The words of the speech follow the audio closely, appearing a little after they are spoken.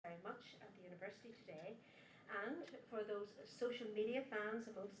And for those social media fans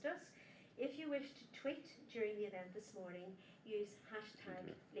amongst us, if you wish to tweet during the event this morning, use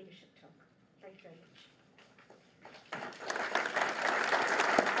hashtag Leadership Talk. Thank you very much.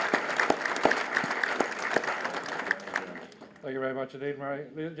 Thank you very much indeed, Mary.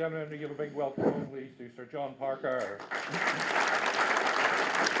 Ladies and gentlemen, to give a big welcome home, please, to Sir John Parker.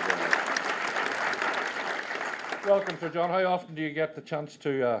 Welcome, Sir John. How often do you get the chance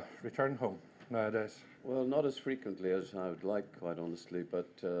to return home nowadays? Well, not as frequently as I would like, quite honestly, but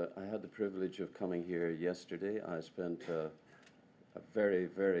I had the privilege of coming here yesterday. I spent a very,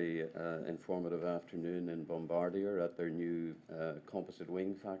 very informative afternoon in Bombardier at their new composite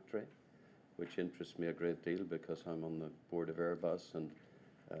wing factory, which interests me a great deal because I'm on the board of Airbus, and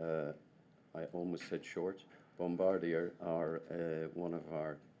I almost said short. Bombardier are one of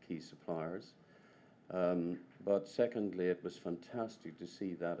our key suppliers. But secondly, it was fantastic to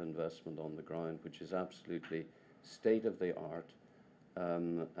see that investment on the ground, which is absolutely state-of-the-art,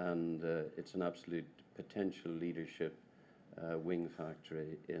 and it's an absolute potential leadership wing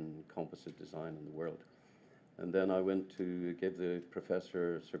factory in composite design in the world. And then I went to give the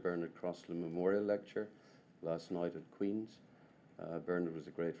Professor Sir Bernard Crossley Memorial Lecture last night at Queen's. Bernard was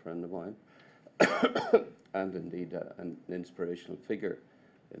a great friend of mine, and indeed an inspirational figure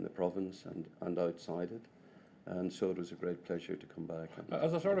in the province and outside it. And so it was a great pleasure to come back.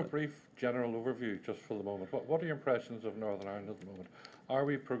 As a sort of brief general overview, just for the moment, what are your impressions of Northern Ireland at the moment? Are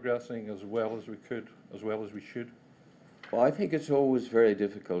we progressing as well as we could, as well as we should? Well, I think it's always very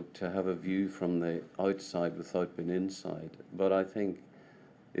difficult to have a view from the outside without being inside. But I think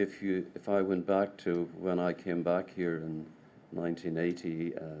if I went back to when I came back here in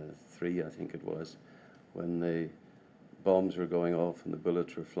 1983, I think it was, when the bombs were going off and the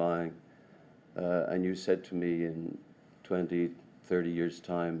bullets were flying, and you said to me in 20, 30 years'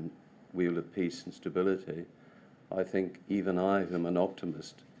 time, we'll have peace and stability, I think even I, who am an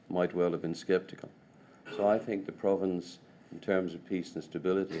optimist, might well have been sceptical. So I think the province, in terms of peace and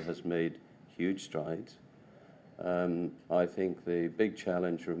stability, has made huge strides. I think the big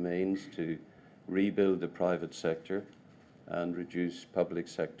challenge remains to rebuild the private sector and reduce public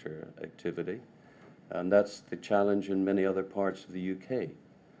sector activity. And that's the challenge in many other parts of the UK.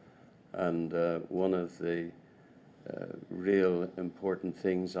 And one of the real important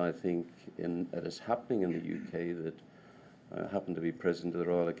things, I think, that is happening in the UK, that I happen to be president of the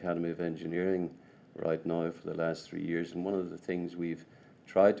Royal Academy of Engineering right now for the last 3 years, and one of the things we've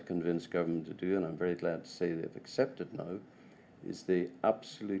tried to convince government to do, and I'm very glad to say they've accepted now, is the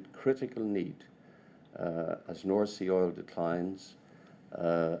absolute critical need, as North Sea oil declines,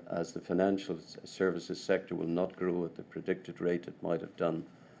 as the financial services sector will not grow at the predicted rate it might have done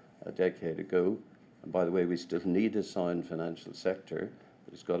a decade ago. And by the way, we still need a sound financial sector,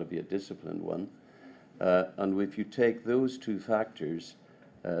 but it's got to be a disciplined one. And if you take those two factors,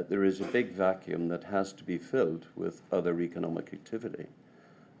 there is a big vacuum that has to be filled with other economic activity.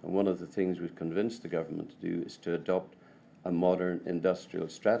 And one of the things we've convinced the government to do is to adopt a modern industrial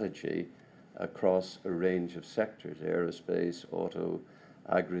strategy across a range of sectors, aerospace, auto,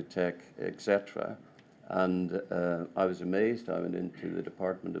 agri-tech, etc. And I was amazed. I went into the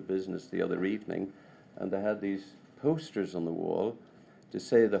Department of Business the other evening, and they had these posters on the wall to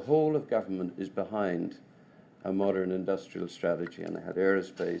say the whole of government is behind a modern industrial strategy, and they had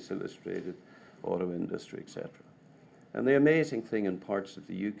aerospace illustrated, auto industry, etc. And the amazing thing in parts of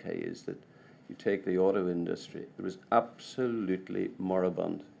the UK is that you take the auto industry, it was absolutely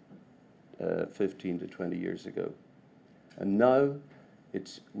moribund 15 to 20 years ago. And now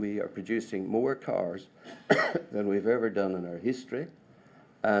we are producing more cars than we've ever done in our history,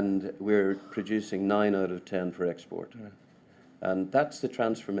 and we're producing 9 out of 10 for export. Yeah. And that's the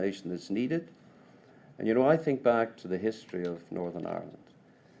transformation that's needed. And you know, I think back to the history of Northern Ireland.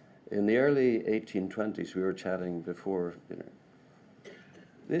 In the early 1820s, we were chatting before dinner.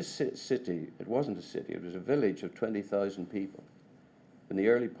 This city, it wasn't a city, it was a village of 20,000 people in the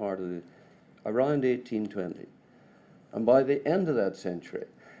early part of around 1820. And by the end of that century,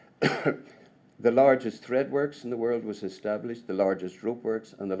 the largest thread works in the world was established, the largest rope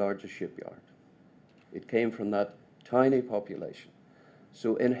works, and the largest shipyard. It came from that tiny population.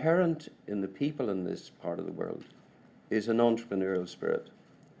 So inherent in the people in this part of the world is an entrepreneurial spirit.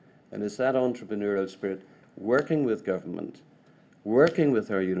 And it's that entrepreneurial spirit working with government, working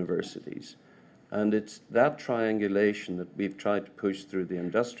with our universities, and it's that triangulation that we've tried to push through the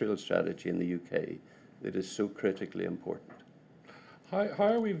industrial strategy in the UK that is so critically important. How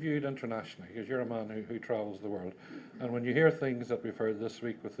are we viewed internationally? Because you're a man who travels the world, and when you hear things that we've heard this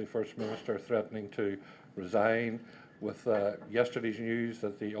week with the First Minister threatening to resign, with yesterday's news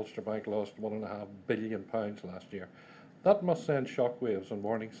that the Ulster Bank lost £1.5 billion last year. That must send shockwaves and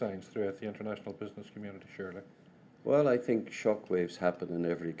warning signs throughout the international business community, surely. Well, I think shockwaves happen in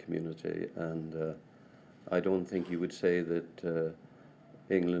every community, and I don't think you would say that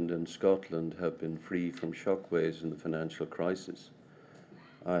England and Scotland have been free from shockwaves in the financial crisis.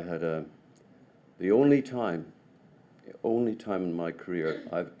 I had the only time in my career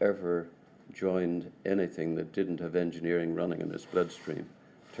I've ever joined anything that didn't have engineering running in its bloodstream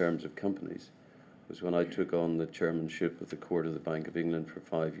in terms of companies was when I took on the chairmanship of the Court of the Bank of England for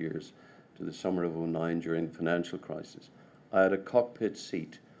 5 years to the summer of '09 during the financial crisis. I had a cockpit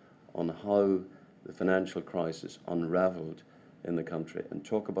seat on how the financial crisis unravelled in the country. And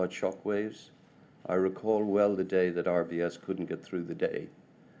talk about shockwaves, I recall well the day that RBS couldn't get through the day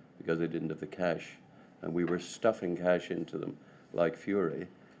because they didn't have the cash, and we were stuffing cash into them like fury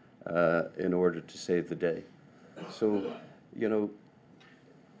in order to save the day. So, you know,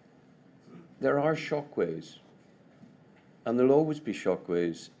 there are shockwaves, and there'll always be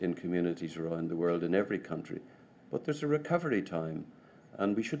shockwaves in communities around the world, in every country, but there's a recovery time,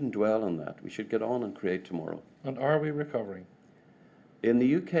 and we shouldn't dwell on that. We should get on and create tomorrow. And are we recovering? In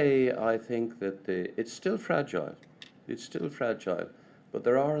the UK, I think that it's still fragile. It's still fragile, but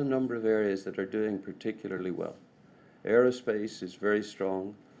there are a number of areas that are doing particularly well. Aerospace is very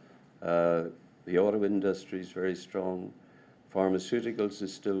strong. The auto industry is very strong. Pharmaceuticals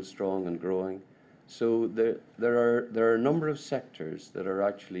is still strong and growing. So there are a number of sectors that are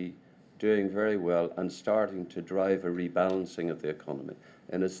actually doing very well and starting to drive a rebalancing of the economy.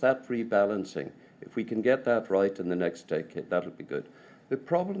 And it's that rebalancing. If we can get that right in the next decade, that'll be good. The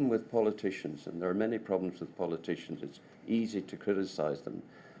problem with politicians, and there are many problems with politicians, it's easy to criticize them.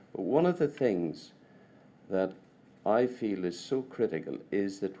 But one of the things that I feel is so critical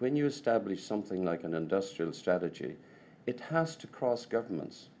is that when you establish something like an industrial strategy, it has to cross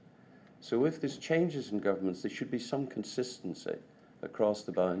governments. So if there's changes in governments, there should be some consistency across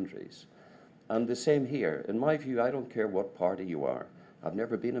the boundaries. And the same here. In my view, I don't care what party you are. I've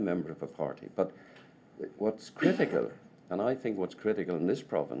never been a member of a party. But what's critical, and I think what's critical in this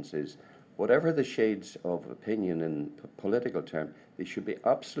province, is whatever the shades of opinion in political terms, they should be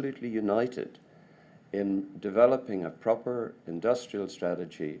absolutely united in developing a proper industrial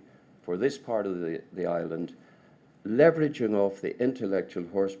strategy for this part of the island, leveraging off the intellectual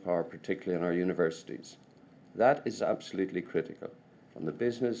horsepower, particularly in our universities. That is absolutely critical, from the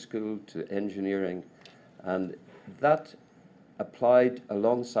business school to engineering, and that applied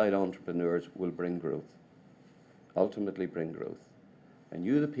alongside entrepreneurs will bring growth, ultimately bring growth. And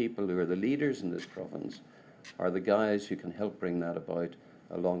you, the people who are the leaders in this province, are the guys who can help bring that about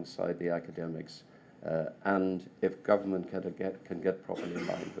alongside the academics, and if government can get properly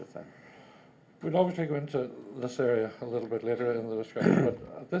aligned with that. We'll obviously go into this area a little bit later in the discussion, but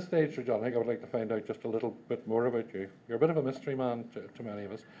at this stage, Sir John, I think I would like to find out just a little bit more about you. You're a bit of a mystery man to many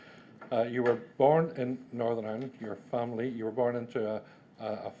of us. You were born in Northern Ireland, your family, you were born into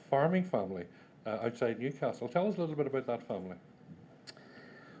a farming family outside Newcastle. Tell us a little bit about that family.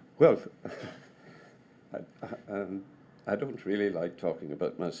 Well, I don't really like talking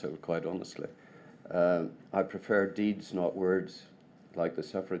about myself, quite honestly. I prefer deeds, not words, like the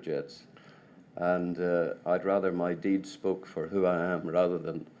suffragettes. And I'd rather my deeds spoke for who I am rather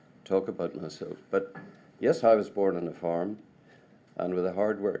than talk about myself. But yes, I was born on a farm, and with the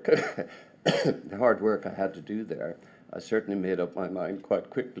hard work, the hard work I had to do there, I certainly made up my mind quite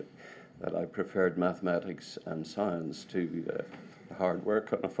quickly that I preferred mathematics and science to hard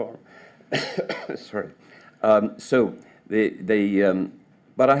work on a farm. Sorry. But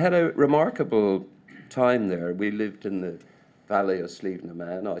I had a remarkable time there. We lived in the Valley of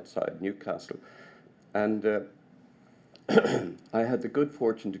Slieve-na-Man outside Newcastle, and I had the good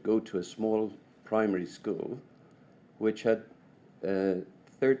fortune to go to a small primary school which had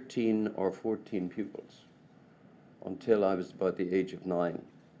 13 or 14 pupils until I was about the age of 9.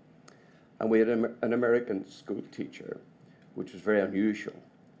 And we had an American school teacher, which was very unusual,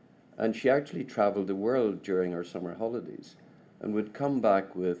 and she actually traveled the world during our summer holidays and would come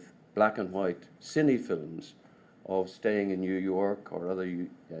back with black and white cine films of staying in New York or other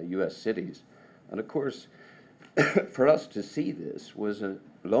US cities. And of course, for us to see this was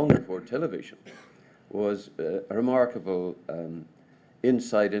long before television, was a remarkable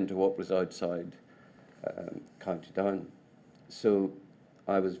insight into what was outside County Down. So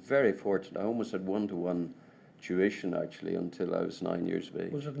I was very fortunate. I almost had one-to-one tuition actually until I was 9 years of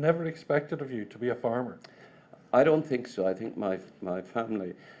age. Was it never expected of you to be a farmer? I don't think so. I think my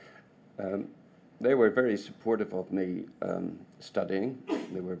family, they were very supportive of me studying.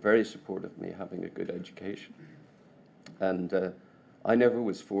 They were very supportive of me having a good education. And I never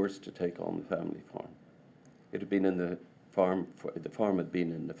was forced to take on the family farm. It had been in the farm, the farm had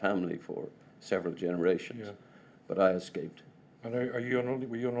been in the family for several generations, Yeah. but I escaped. And were you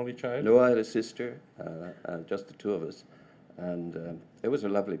an only child? No, I had a sister, just the two of us, and it was a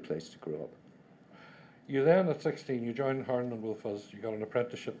lovely place to grow up. You then, at 16, you joined Harlan and Wolf's, you got an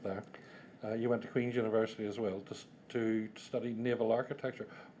apprenticeship there. You went to Queen's University as well to study naval architecture.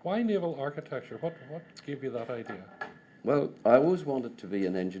 Why naval architecture? What gave you that idea? Well, I always wanted to be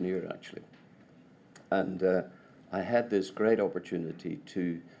an engineer, actually. And I had this great opportunity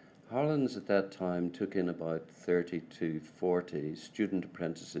to, Harlan's at that time took in about 30 to 40 student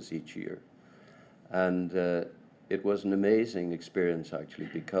apprentices each year. And it was an amazing experience, actually,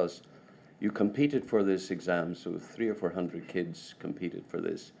 because you competed for this exam, so 300 or 400 kids competed for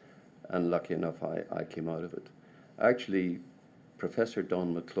this, and lucky enough, I came out of it. Actually, Professor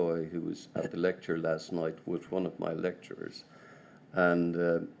Don McCloy, who was at the lecture last night, was one of my lecturers,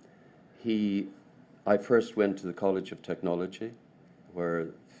 and I first went to the College of Technology, where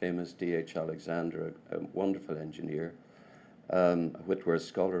famous D.H. Alexander, a wonderful engineer, a Whitworth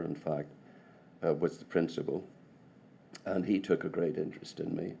scholar, in fact, was the principal. And he took a great interest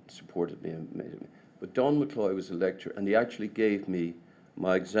in me, supported me, and made me. But Don McCloy was a lecturer, and he actually gave me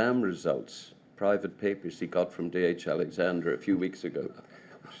my exam results, private papers he got from D.H. Alexander a few weeks ago,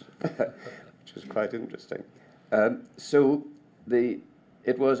 which was quite interesting. I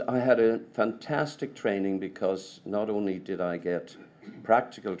had a fantastic training, because not only did I get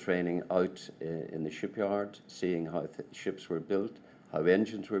practical training out in the shipyard, seeing how ships were built, how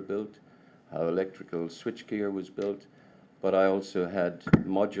engines were built, how electrical switchgear was built, but I also had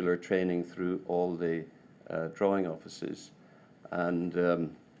modular training through all the drawing offices.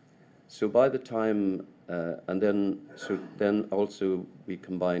 And so by the time, then also we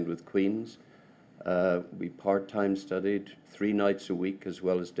combined with Queen's. We part-time studied 3 nights a week as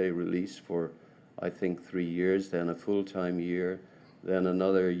well as day release for, I think, 3 years, then a full-time year, then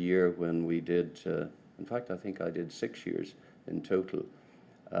another year when we did, in fact, I think I did 6 years in total.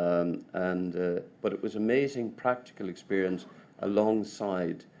 But it was amazing practical experience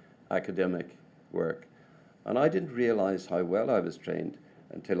alongside academic work. And I didn't realize how well I was trained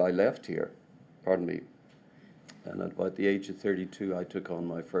until I left here, pardon me. And at about the age of 32, I took on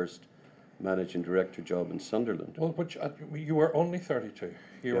my first managing director job in Sunderland. Well, you were only 32.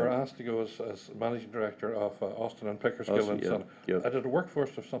 You were Yeah. asked to go as managing director of Austin and Pickersgill Austin, and yeah, Son. yeah. I did a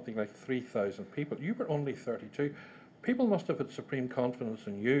workforce of something like 3,000 people. You were only 32. People must have had supreme confidence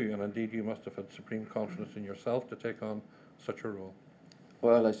in you, and indeed you must have had supreme confidence in yourself to take on such a role.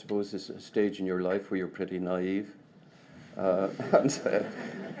 Well, I suppose there's a stage in your life where you're pretty naive.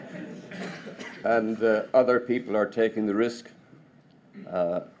 And other people are taking the risk.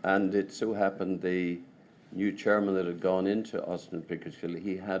 And it so happened the new chairman that had gone into Austin and Pickersgill,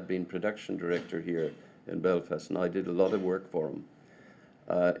 he had been production director here in Belfast, and I did a lot of work for him,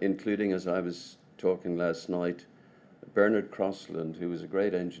 including, as I was talking last night, Bernard Crossland, who was a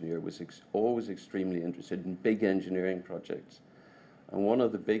great engineer, was always extremely interested in big engineering projects. And one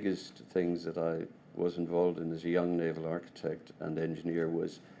of the biggest things that I was involved in as a young naval architect and engineer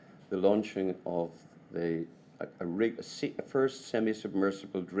was the launching of a first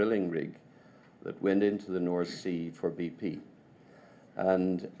semi-submersible drilling rig that went into the North Sea for BP.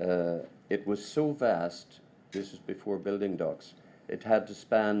 And it was so vast, this was before building docks, it had to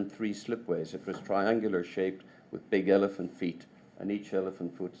span 3 slipways. It was triangular shaped with big elephant feet, and each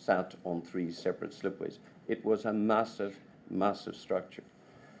elephant foot sat on 3 separate slipways. It was a massive, massive structure.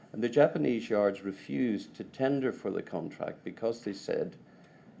 And the Japanese yards refused to tender for the contract because they said,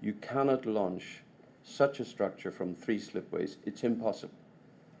 you cannot launch such a structure from 3 slipways. It's impossible.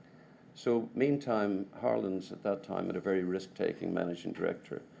 So meantime, Harlan's at that time had a very risk-taking managing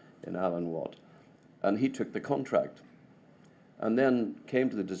director in Alan Watt, and he took the contract. And then came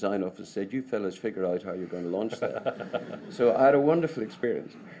to the design office and said, you fellas figure out how you're going to launch that. So I had a wonderful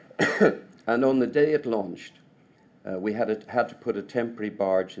experience. And on the day it launched, we had to put a temporary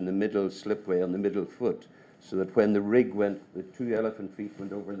barge in the middle slipway on the middle foot, so that when the rig went, the 2 elephant feet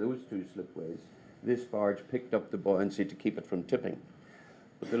went over those 2 slipways, this barge picked up the buoyancy to keep it from tipping.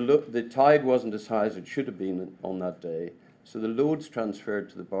 But the tide wasn't as high as it should have been on that day, so the loads transferred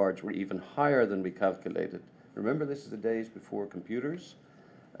to the barge were even higher than we calculated. Remember, this is the days before computers.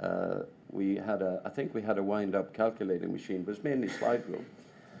 I think we had a wind-up calculating machine, but it's mainly slide rule.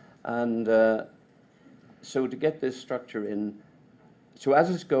 And so to get this structure in, so as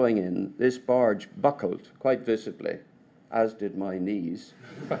it's going in, this barge buckled quite visibly, as did my knees,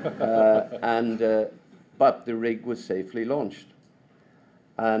 but the rig was safely launched.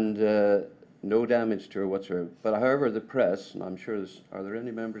 And no damage to her whatsoever. But however, the press, and I'm sure are there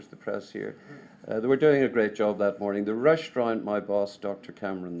any members of the press here? They were doing a great job that morning. They rushed round my boss, Dr.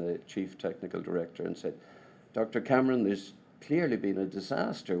 Cameron, the Chief Technical Director, and said, Dr. Cameron, there's clearly been a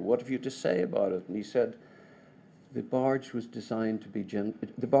disaster. What have you to say about it? And he said, the barge was designed to be,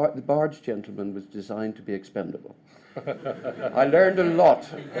 the barge gentleman was designed to be expendable. I learned a lot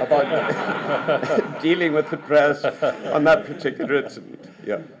about dealing with the press on that particular incident.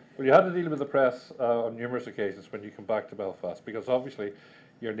 Yeah. Well, you had to deal with the press on numerous occasions when you come back to Belfast, because obviously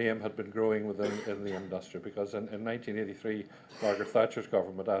your name had been growing in the industry, because in 1983 Margaret Thatcher's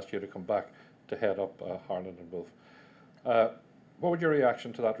government asked you to come back to head up Harland and Wolff. What was your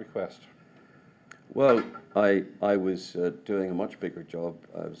reaction to that request? Well, I was doing a much bigger job.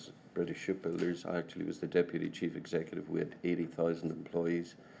 I was British Shipbuilders. I actually was the Deputy Chief Executive. We had 80,000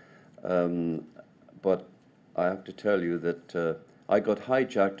 employees. But I have to tell you that I got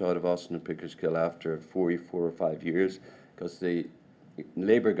hijacked out of Austin and Pickersgill after 4 or 5 years, because the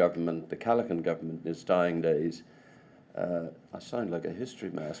Labour government, the Callaghan government, in its dying days, I sound like a history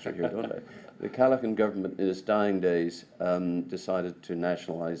master here, don't I? The Callaghan government in its dying days decided to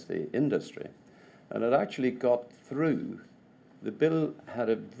nationalise the industry. And it actually got through. The bill had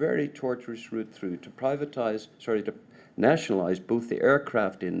a very tortuous route through to nationalise both the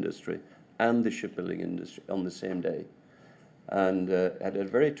aircraft industry and the shipbuilding industry on the same day. And had a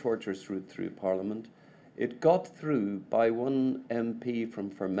very tortuous route through Parliament. It got through by one MP from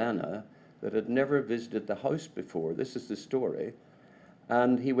Fermanagh that had never visited the House before. This is the story.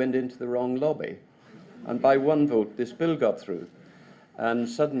 And he went into the wrong lobby. And by one vote, this bill got through. And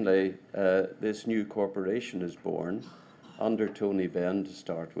suddenly, this new corporation is born, under Tony Benn to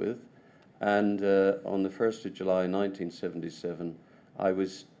start with. And on the 1st of July 1977, I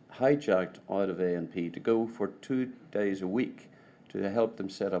was hijacked out of A&P to go for 2 days a week to help them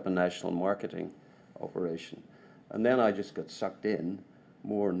set up a national marketing operation. And then I just got sucked in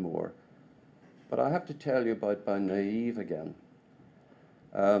more and more. But I have to tell you about being naive again.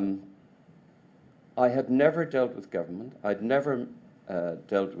 I had never dealt with government. I'd never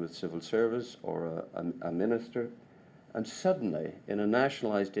dealt with civil service or a minister. And suddenly, in a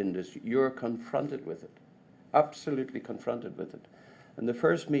nationalised industry, you're confronted with it, absolutely confronted with it. And the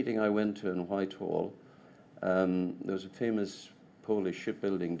first meeting I went to in Whitehall, there was a famous Polish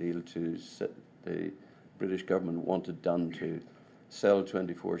shipbuilding deal the British government wanted done to sell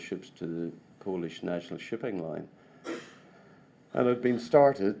 24 ships to the Polish National Shipping Line. And it had been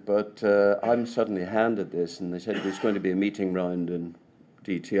started, but I'm suddenly handed this, and they said there's going to be a meeting round in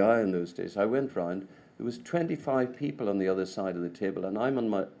DTI in those days. I went round. There was 25 people on the other side of the table, and I'm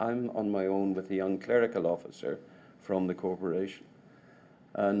on my own with a young clerical officer from the corporation.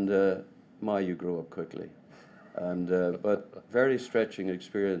 And you grow up quickly. And but very stretching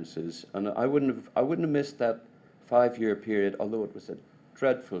experiences, and I wouldn't have missed that 5-year period, although it was a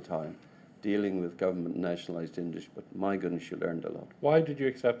dreadful time dealing with government nationalised industry. But my goodness, you learned a lot. Why did you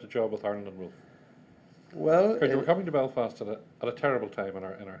accept a job with Harland and Wolff? Well, because you were coming to Belfast at a terrible time in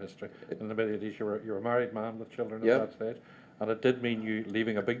our history. In the mid-80s, you were a married man with children at that stage, and it did mean you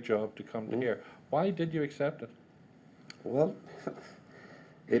leaving a big job to come to here. Why did you accept it? Well,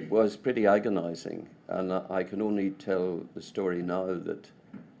 it was pretty agonising, and I can only tell the story now that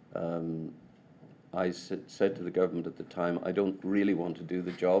I said to the government at the time, I don't really want to do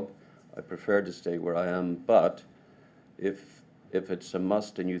the job. I prefer to stay where I am, but if it's a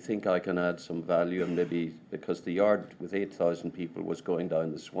must and you think I can add some value, and maybe because the yard with 8,000 people was going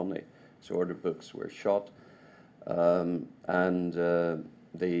down the Swanee, so order books were shot, and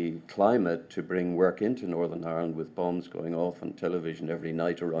the climate to bring work into Northern Ireland with bombs going off on television every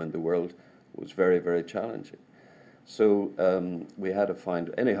night around the world was very, very challenging. So we had to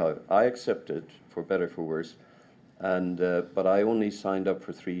find, anyhow, I accepted, for better for worse, and but I only signed up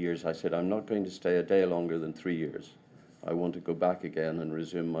for 3 years. I said, I'm not going to stay a day longer than 3 years. I want to go back again and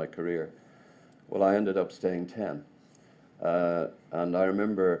resume my career. Well, I ended up staying 10. And I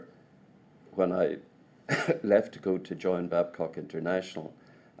remember when I left to go to join Babcock International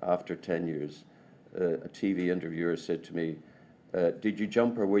after 10 years, a TV interviewer said to me, did you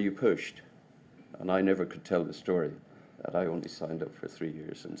jump or were you pushed? And I never could tell the story, that I only signed up for 3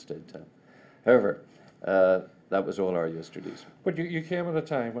 years and stayed 10. However, that was all our yesterdays. But you came at a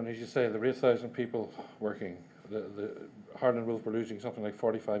time when, as you say, there were 8,000 people working. The Harland and Wolff were losing something like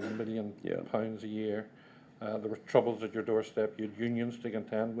 £45 million a year. There were troubles at your doorstep. You had unions to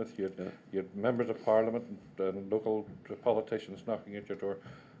contend with. You had members of Parliament and local politicians knocking at your door.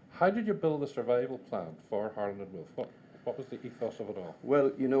 How did you build a survival plan for Harland and Wolff? What was the ethos of it all?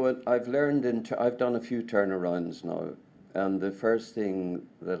 Well, you know what, I've learned I've done a few turnarounds now, And the first thing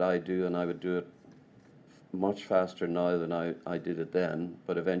that I do, and I would do it much faster now than I did it then,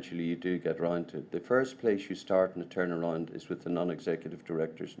 but eventually you do get round to it. The first place you start in a turnaround is with the non-executive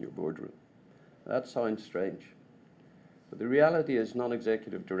directors in your boardroom. That sounds strange, but the reality is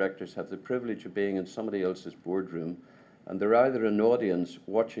non-executive directors have the privilege of being in somebody else's boardroom, and they're either an audience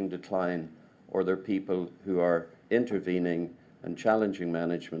watching decline, or they're people who are intervening and challenging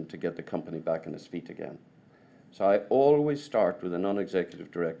management to get the company back on its feet again. So I always start with the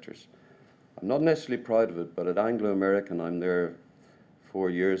non-executive directors. I'm not necessarily proud of it, but at Anglo American I'm there 4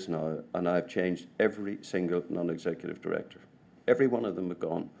 years now, and I've changed every single non-executive director. Every one of them have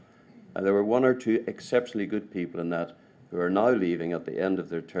gone. And there were 1 or 2 exceptionally good people in that who are now leaving at the end of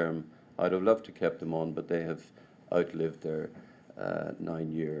their term. I'd have loved to keep them on, but they have outlived their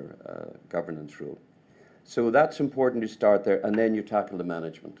 9-year governance rule. So that's important to start there, and then you tackle the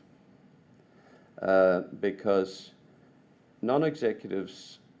management. Because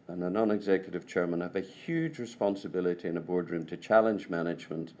non-executives and a non-executive chairman have a huge responsibility in a boardroom to challenge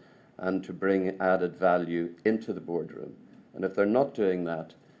management and to bring added value into the boardroom. And if they're not doing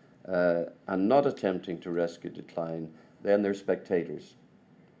that and not attempting to rescue decline, then they're spectators.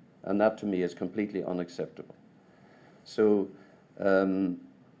 And that to me is completely unacceptable. So,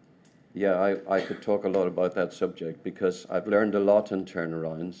 yeah, I could talk a lot about that subject because I've learned a lot in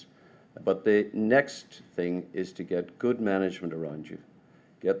turnarounds. But the next thing is to get good management around you.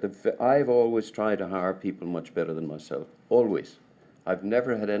 I've always tried to hire people much better than myself, always. I've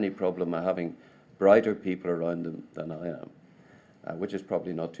never had any problem having brighter people around them than I am, which is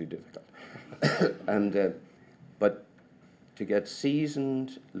probably not too difficult. But to get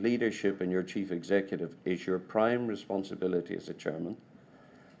seasoned leadership in your chief executive is your prime responsibility as a chairman.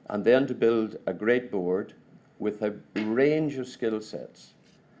 And then to build a great board with a range of skill sets.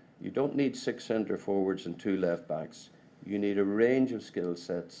 You don't need 6 centre forwards and 2 left backs. You need a range of skill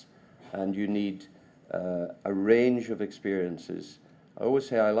sets, and you need a range of experiences. I always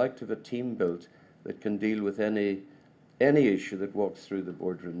say I like to have a team built that can deal with any issue that walks through the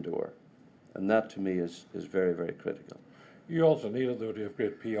boardroom door. And that to me is very, very critical. You also needed, though, to have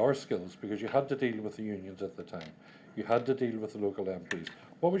great PR skills because you had to deal with the unions at the time. You had to deal with the local MPs.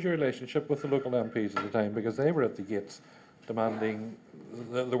 What was your relationship with the local MPs at the time? Because they were at the gates demanding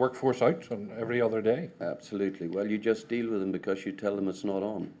the workforce out on every other day. Absolutely. Well, you just deal with them because you tell them it's not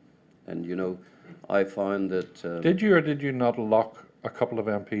on. And, you know, I found that... Did you or did you not lock a couple of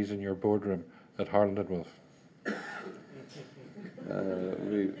MPs in your boardroom at Harland and Wolff?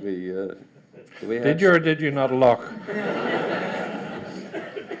 Did you or did you not lock?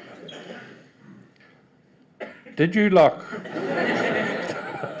 Did you lock?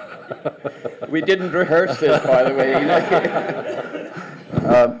 We didn't rehearse this, by the way.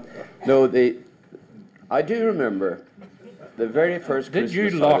 No, I do remember the very first Christmas.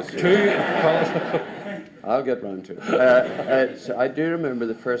 Did you lock 2? I'll get round to it. So I do remember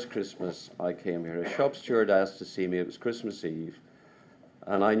the first Christmas I came here. A shop steward asked to see me. It was Christmas Eve.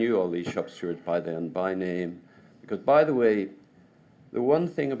 And I knew all these shop stewards by then, by name. Because, by the way, the one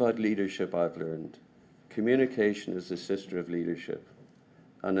thing about leadership I've learned, communication is the sister of leadership.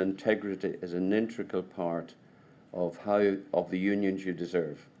 And integrity is an integral part of the unions you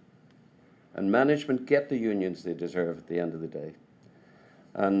deserve. And management get the unions they deserve at the end of the day.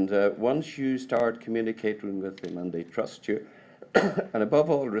 And once you start communicating with them and they trust you, and above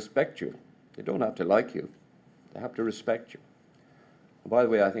all respect you, they don't have to like you, they have to respect you. And by the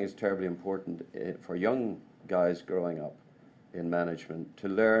way, I think it's terribly important for young guys growing up in management to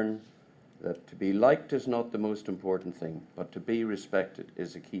learn that to be liked is not the most important thing, but to be respected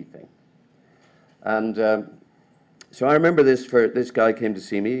is a key thing. And so I remember this guy came to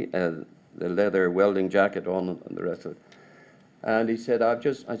see me, the leather welding jacket on and the rest of it. And he said, I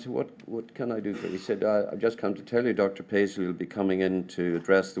said, what can I do for you? He said, I've just come to tell you Dr. Paisley will be coming in to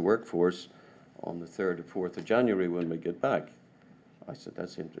address the workforce on the 3rd or 4th of January when we get back. I said,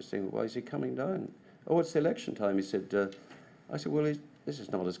 that's interesting. Why is he coming down? Oh, it's the election time. He said, I said, well, this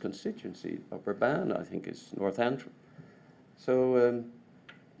is not his constituency. Upper Ban, I think, is North Antrim. So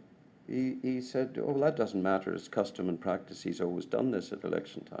he said, oh, well, that doesn't matter. It's custom and practice. He's always done this at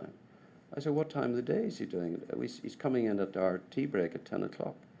election time. I said, what time of the day is he doing it? He's coming in at our tea break at 10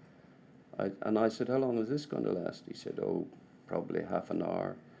 o'clock. And I said, how long is this going to last? He said, oh, probably half an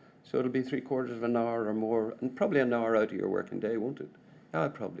hour. So it'll be 3/4 of an hour or more, and probably an hour out of your working day, won't it? Yeah,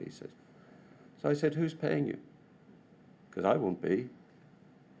 probably, he said. So I said, who's paying you? Because I won't be.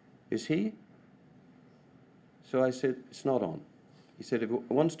 Is he? So I said, it's not on. He said, if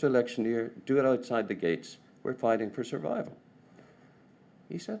it wants to electioneer, do it outside the gates. We're fighting for survival.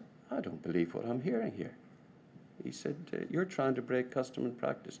 He said, I don't believe what I'm hearing here. He said, you're trying to break custom and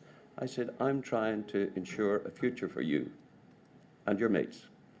practice. I said, I'm trying to ensure a future for you and your mates.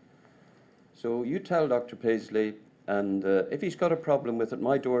 So you tell Dr. Paisley, and if he's got a problem with it,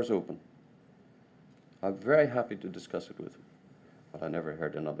 my door's open. I'm very happy to discuss it with him. But I never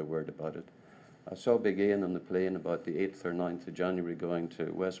heard another word about it. I saw Big Ian on the plane about the 8th or 9th of January going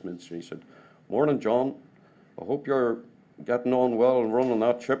to Westminster. He said, "Morning, John. I hope you're getting on well and running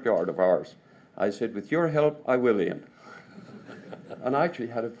that shipyard of ours." I said, "With your help, I will, Ian." And I actually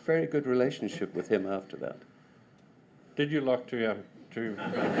had a very good relationship with him after that. Did you look to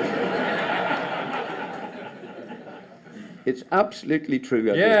It's absolutely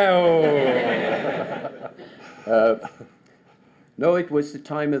true. I did. Yeah. No, it was the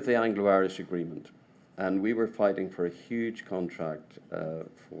time of the Anglo-Irish Agreement, and we were fighting for a huge contract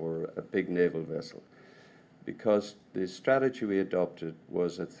for a big naval vessel, because the strategy we adopted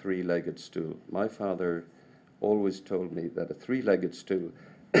was a three-legged stool. My father always told me that a three-legged stool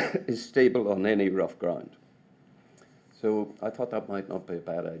is stable on any rough ground. So I thought that might not be a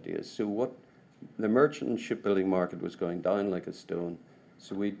bad idea. So the merchant shipbuilding market was going down like a stone.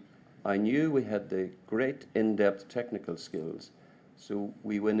 So I knew we had the great in-depth technical skills. So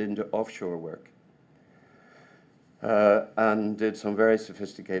we went into offshore work and did some very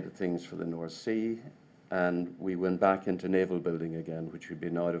sophisticated things for the North Sea. And we went back into naval building again, which we'd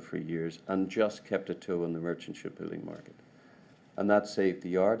been out of for years, and just kept a toe in the merchant shipbuilding market. And that saved the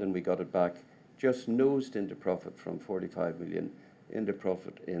yard, and we got it back, just nosed into profit from 45 million into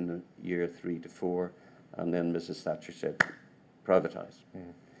profit in year 3 to 4. And then Mrs. Thatcher said, privatise.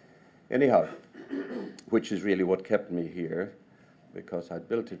 Anyhow, which is really what kept me here, because I'd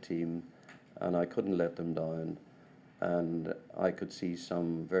built a team and I couldn't let them down. And I could see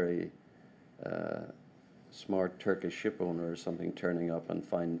some very smart Turkish ship owner or something turning up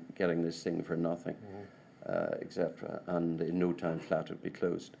and getting this thing for nothing, etc. And in no time flat it would be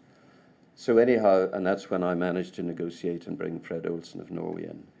closed. So anyhow, and that's when I managed to negotiate and bring Fred Olsen of Norway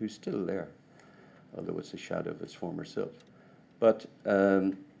in, who's still there, although it's a shadow of its former self. But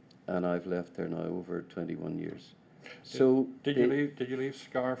and I've left there now over 21 years. So did you leave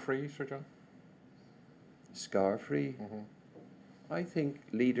scar-free, Sir John? Scar-free? I think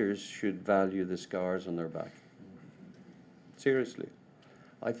leaders should value the scars on their back. Seriously.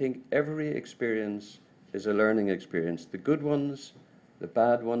 I think every experience is a learning experience. The good ones, the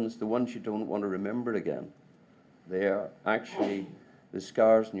bad ones, the ones you don't want to remember again, they are actually the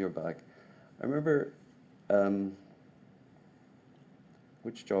scars on your back. I remember,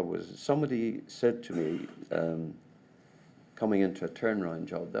 which job was it? Somebody said to me, coming into a turnaround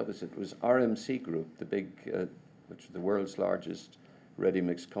job, it was RMC Group, the big, which is the world's largest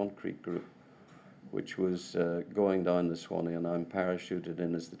ready-mix concrete group, which was going down the Swanee, and I'm parachuted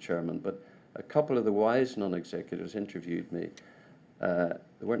in as the chairman. But a couple of the wise non-executives interviewed me. They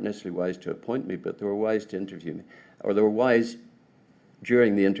weren't necessarily wise to appoint me, but they were wise to interview me, or they were wise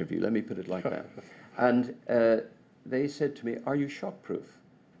during the interview, let me put it like that. And they said to me, "Are you shock-proof?"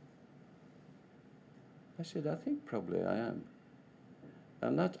 I said, "I think probably I am."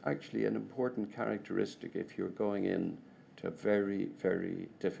 And that's actually an important characteristic if you're going in to a very, very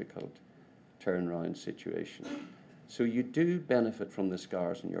difficult turnaround situation. So you do benefit from the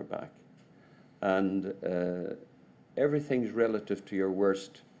scars on your back. And everything's relative to your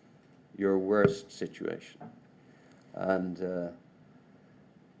worst situation. And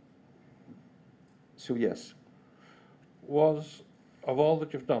so yes. Of all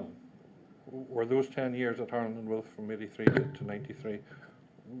that you've done, were those 10 years at Harland and Wolff from 83 to 93,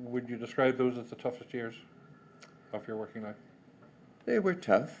 would you describe those as the toughest years of your working life? They were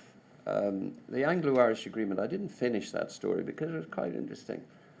tough. The Anglo-Irish Agreement, I didn't finish that story because it was quite interesting,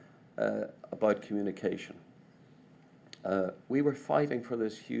 about communication. We were fighting for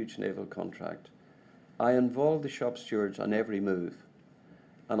this huge naval contract. I involved the shop stewards on every move,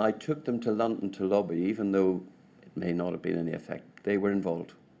 and I took them to London to lobby, even though it may not have been any effect. They were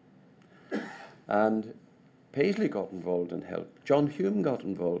involved. And Paisley got involved and helped. John Hume got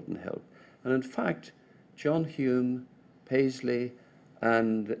involved and helped. And in fact, John Hume, Paisley,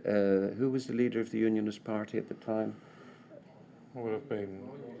 and who was the leader of the Unionist Party at the time? Would have been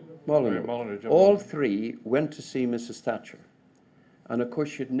Molyneux. All three went to see Mrs. Thatcher. And of course,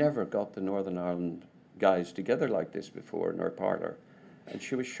 she'd never got the Northern Ireland guys together like this before in her parlour. And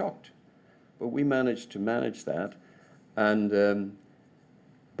she was shocked. But we managed to manage that. And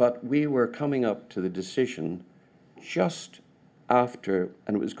but we were coming up to the decision just after,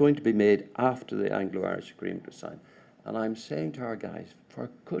 and it was going to be made after the Anglo-Irish Agreement was signed. And I'm saying to our guys, for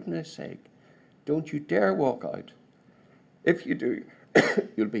goodness sake, don't you dare walk out. If you do,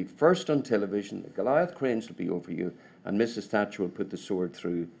 You'll be first on television, the Goliath cranes will be over you, and Mrs. Thatcher will put the sword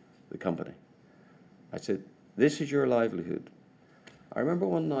through the company. I said, this is your livelihood. I remember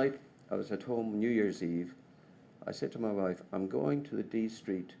one night, I was at home New Year's Eve. I said to my wife, I'm going to the D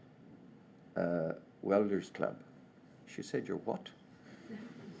Street Welders Club. She said, you're what?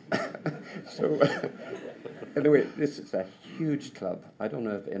 So, anyway, this is a huge club. I don't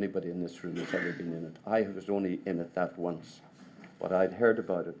know if anybody in this room has ever been in it. I was only in it that once, but I'd heard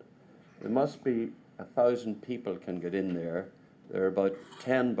about it. There must be 1,000 people can get in there. There are about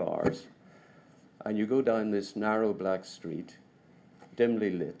 10 bars. And you go down this narrow black street, dimly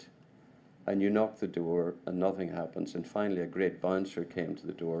lit, and you knock the door and nothing happens. And finally a great bouncer came to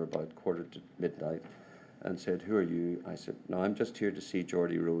the door about midnight and said, who are you? I said, no, I'm just here to see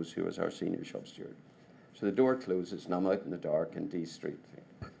Geordie Rose, who was our senior shop steward. So the door closes and I'm out in the dark in D Street.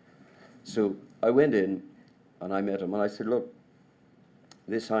 So I went in and I met him and I said, look,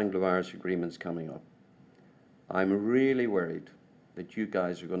 this Anglo-Irish agreement's coming up. I'm really worried that you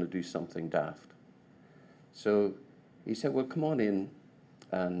guys are going to do something daft. So he said, well, come on in.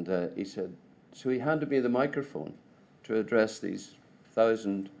 And he said, so he handed me the microphone to address these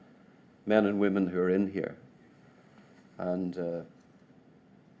 1,000 men and women who are in here. And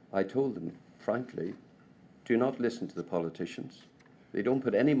I told them, frankly, do not listen to the politicians. They don't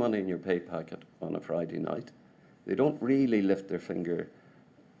put any money in your pay packet on a Friday night. They don't really lift their finger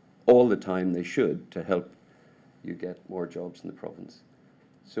all the time they should to help you get more jobs in the province.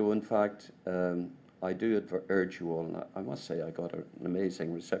 So in fact, I do urge you all, and I must say I got an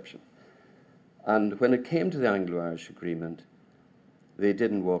amazing reception. And when it came to the Anglo-Irish Agreement, they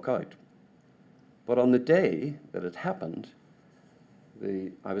didn't walk out. But on the day that it happened,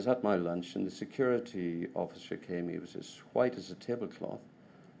 I was at my lunch and the security officer came. He was as white as a tablecloth.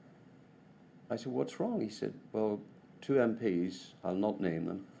 I said, what's wrong? He said, well, 2 MPs, I'll not name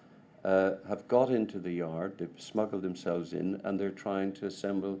them, have got into the yard, they've smuggled themselves in, and they're trying to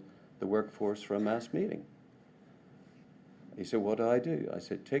assemble the workforce for a mass meeting. He said, what do? I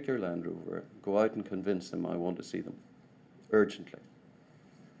said, take your Land Rover, go out and convince them I want to see them, urgently.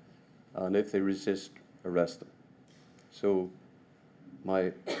 And if they resist, arrest them. So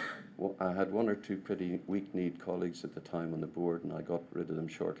I had 1 or 2 pretty weak-kneed colleagues at the time on the board, and I got rid of them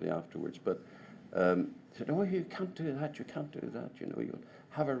shortly afterwards. But said, oh, you can't do that, you can't do that, you know, you'll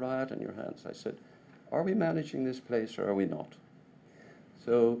have a riot on your hands. I said, are we managing this place or are we not?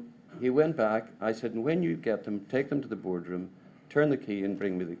 So he went back. I said, and when you get them, take them to the boardroom, turn the key and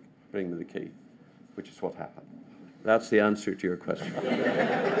bring me the key, which is what happened. That's the answer to your question.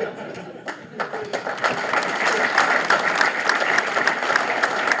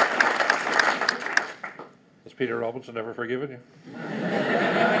 Has Peter Robinson ever forgiven you?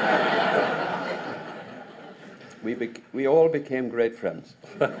 We all became great friends.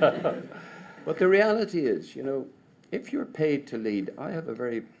 But the reality is, you know, if you're paid to lead, I have a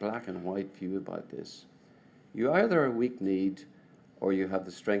very black and white view about this. You either are weak-kneed or you have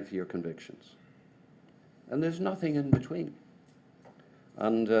the strength of your convictions. And there's nothing in between.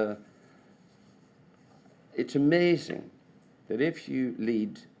 And it's amazing that if you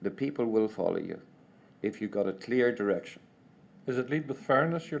lead, the people will follow you, if you've got a clear direction. Is it lead with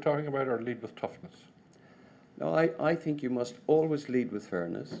fairness you're talking about, or lead with toughness? No, I think you must always lead with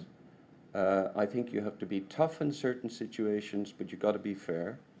fairness. I think you have to be tough in certain situations, but you've got to be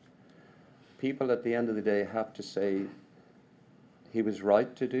fair. People at the end of the day have to say, he was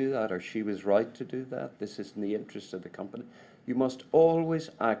right to do that, or she was right to do that. This is in the interest of the company. You must always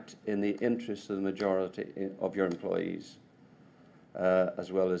act in the interest of the majority of your employees,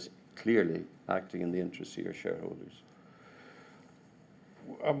 as well as clearly acting in the interest of your shareholders.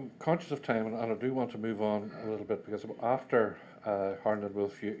 I'm conscious of time, and I do want to move on a little bit, because after Harland and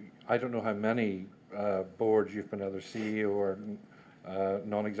Wolff, I don't know how many boards you've been either CEO or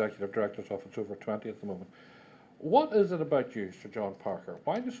non-executive directors of. It's over 20 at the moment. What is it about you, Sir John Parker?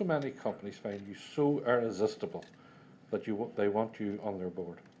 Why do so many companies find you so irresistible that they want you on their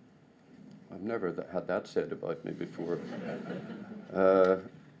board? I've never had that said about me before. There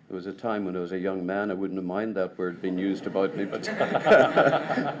was a time when I was a young man, I wouldn't have minded that word being used about me, but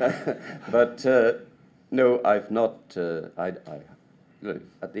no, I've not. Look,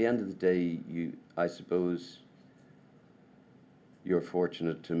 at the end of the day, I suppose you're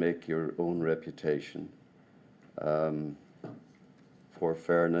fortunate to make your own reputation for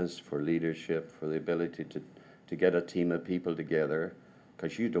fairness, for leadership, for the ability to get a team of people together,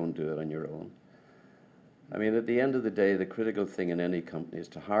 because you don't do it on your own. I mean, at the end of the day, the critical thing in any company is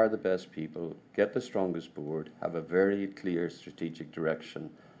to hire the best people, get the strongest board, have a very clear strategic direction,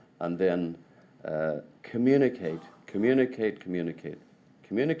 and then communicate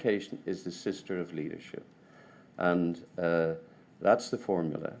Communication is the sister of leadership. And that's the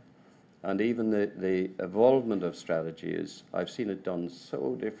formula. And even the evolvement of strategy is, I've seen it done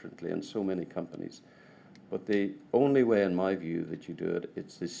so differently in so many companies. But the only way, in my view, that you do it,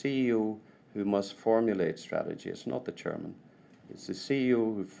 it's the CEO who must formulate strategy. It's not the chairman. It's the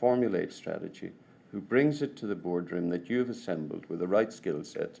CEO who formulates strategy, who brings it to the boardroom that you've assembled with the right skill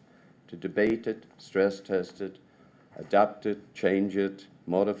set to debate it, stress test it, adapt it, change it,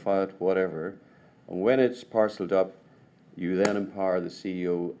 modify it, whatever. And when it's parceled up, you then empower the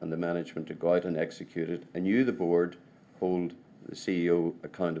CEO and the management to go out and execute it, and you, the board, hold the CEO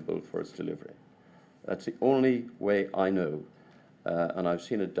accountable for its delivery. That's the only way I know, and I've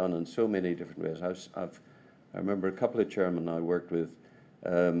seen it done in so many different ways. I remember a couple of chairmen I worked with.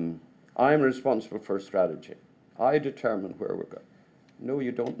 I'm responsible for strategy. I determine where we're going. No,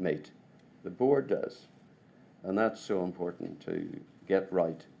 you don't, mate. The board does, and that's so important to get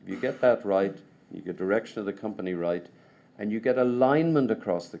right. If you get that right, you get direction of the company right, and you get alignment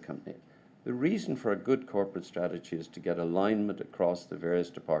across the company. The reason for a good corporate strategy is to get alignment across the various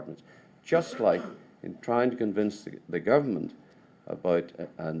departments, just like in trying to convince the government about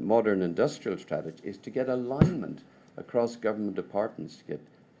a modern industrial strategy is to get alignment across government departments, to get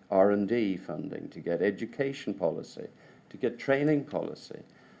R&D funding, to get education policy, to get training policy,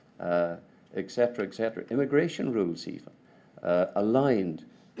 etc., etc. Immigration rules even, aligned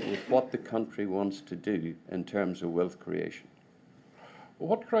with what the country wants to do in terms of wealth creation.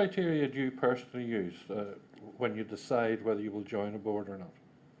 What criteria do you personally use when you decide whether you will join a board or not?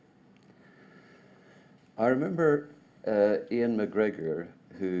 I remember Ian McGregor,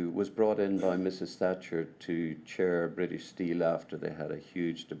 who was brought in by Mrs. Thatcher to chair British Steel after they had a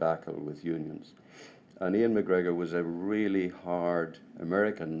huge debacle with unions. And Ian McGregor was a really hard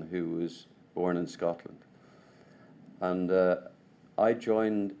American who was born in Scotland. And I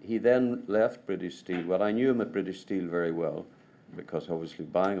joined, he then left British Steel. Well, I knew him at British Steel very well, because obviously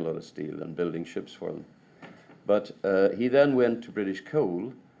buying a lot of steel and building ships for them. But he then went to British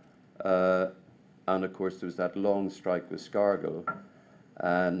Coal, and of course there was that long strike with Scargill,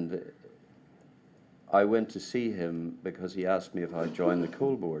 and I went to see him because he asked me if I'd join the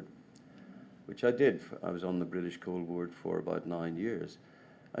coal board, which I did. I was on the British Coal board for about 9 years.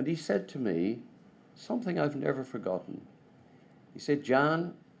 And he said to me something I've never forgotten. He said,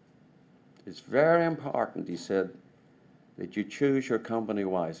 "Jan, it's very important," he said, "that you choose your company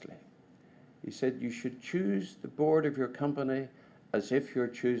wisely." He said, "You should choose the board of your company as if you're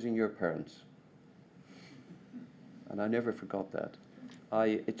choosing your parents." And I never forgot that.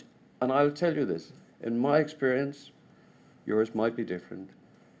 And I'll tell you this, in my experience, yours might be different.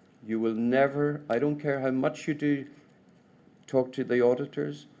 You will never, I don't care how much you do talk to the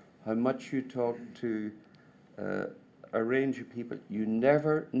auditors, how much you talk to a range of people, you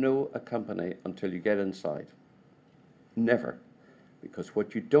never know a company until you get inside. Never. Because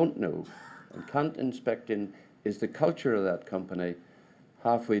what you don't know and can't inspect in is the culture of that company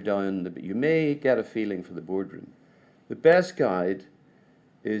halfway down. You may get a feeling for the boardroom. The best guide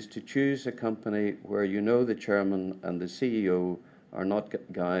is to choose a company where you know the chairman and the CEO are not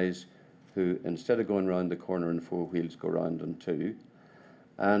guys who, instead of going round the corner in 4 wheels, go round in 2,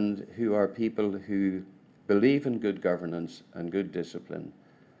 and who are people who believe in good governance and good discipline.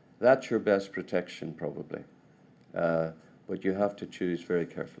 That's your best protection, probably. But you have to choose very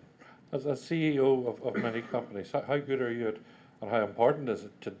carefully. As a CEO of many companies, how good are you at, and how important is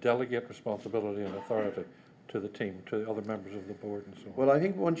it to delegate responsibility and authority to the team, to the other members of the board and so on? Well, I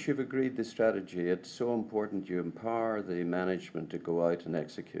think once you've agreed the strategy, it's so important you empower the management to go out and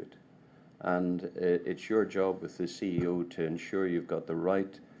execute. And it's your job with the CEO to ensure you've got the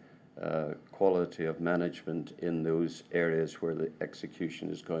right quality of management in those areas where the execution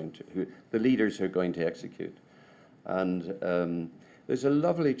is going to, the leaders are going to execute. And there's a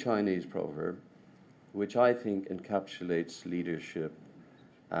lovely Chinese proverb which I think encapsulates leadership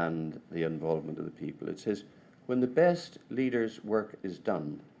and the involvement of the people. It says, when the best leader's work is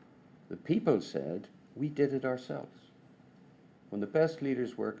done, the people said, we did it ourselves. When the best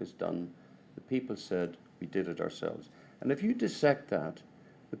leader's work is done, the people said, we did it ourselves. And if you dissect that,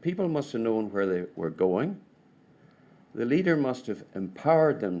 the people must have known where they were going. The leader must have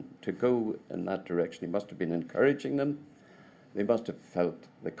empowered them to go in that direction. He must have been encouraging them. They must have felt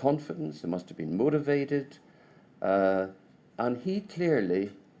the confidence. They must have been motivated. And he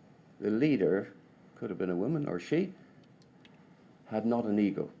clearly, the leader, could have been a woman or she, had not an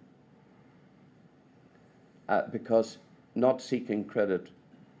ego. Because not seeking credit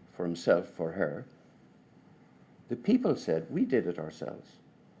for himself, for her, the people said, we did it ourselves.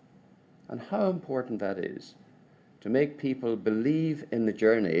 And how important that is to make people believe in the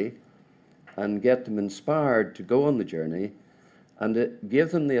journey and get them inspired to go on the journey, and to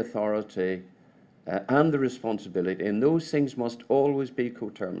give them the authority and the responsibility. And those things must always be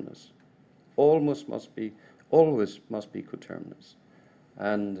coterminous. Always must be coterminous.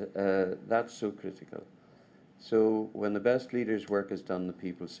 And that's so critical. So when the best leaders' work is done, the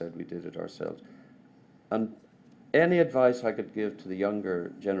people said we did it ourselves. And any advice I could give to the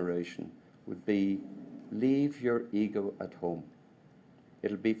younger generation would be, leave your ego at home.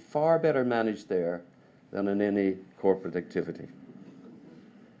 It'll be far better managed there than in any corporate activity.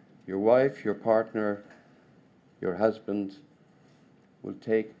 Your wife, your partner, your husband will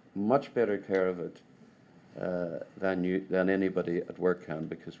take much better care of it than anybody at work can,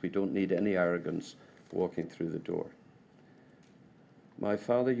 because we don't need any arrogance walking through the door. My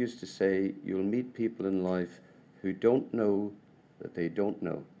father used to say, you'll meet people in life who don't know that they don't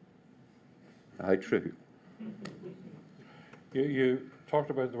know. How true. You talked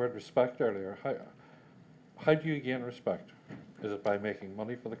about the word respect earlier. How do you gain respect? Is it by making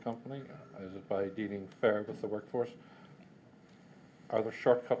money for the company? Is it by dealing fair with the workforce? Are there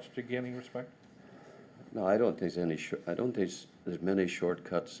shortcuts to gaining respect? No, I don't think there's many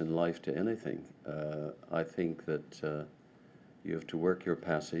shortcuts in life to anything. I think that you have to work your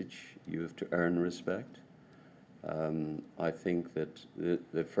passage. You have to earn respect. I think that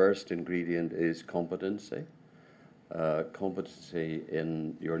the first ingredient is competency. Competency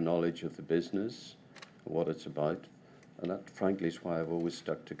in your knowledge of the business, what it's about. And that, frankly, is why I've always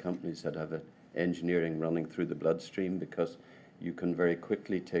stuck to companies that have engineering running through the bloodstream, because you can very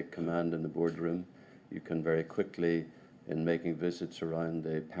quickly take command in the boardroom. You can very quickly, in making visits around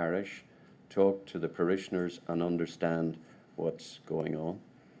the parish, talk to the parishioners and understand what's going on.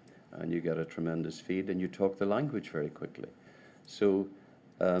 And you get a tremendous feed, and you talk the language very quickly. So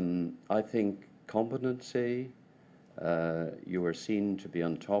I think competency, you are seen to be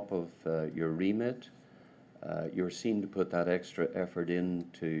on top of your remit. You're seen to put that extra effort in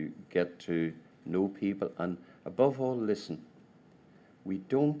to get to know people, and above all, listen. We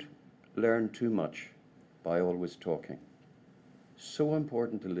don't learn too much by always talking. So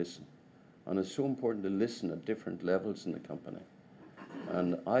important to listen, and it's so important to listen at different levels in the company.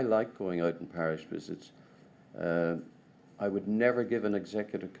 And I like going out in parish visits. I would never give an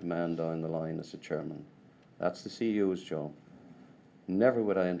executive command down the line as a chairman. That's the CEO's job. Never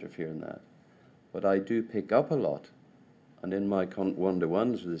would I interfere in that. But I do pick up a lot, and in my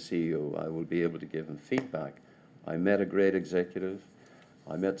one-to-ones with the CEO, I will be able to give him feedback. I met a great executive.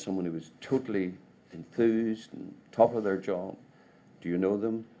 I met someone who was totally enthused and top of their job. Do you know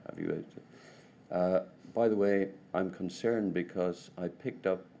them? Have you? By the way, I'm concerned because I picked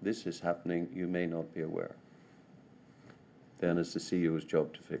up this is happening, you may not be aware. Then it's the CEO's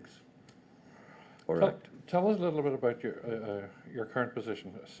job to fix or act. Tell us a little bit about your current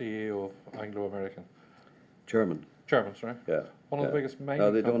position, CEO of Anglo-American. Chairman. Chairman, sorry. Yeah. One of the biggest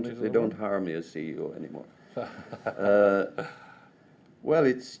mining no, companies they don't hire me as CEO anymore. Well,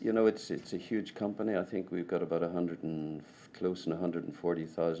 it's a huge company. I think we've got about close to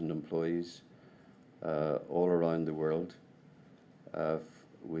 140,000 employees all around the world.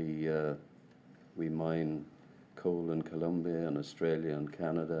 We mine coal in Colombia and Australia and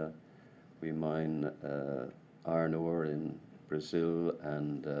Canada. We mine iron ore in Brazil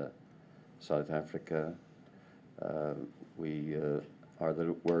and South Africa. We are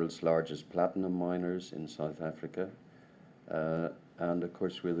the world's largest platinum miners in South Africa. And of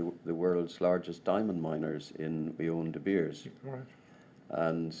course, we're the world's largest diamond miners we own De Beers. Right.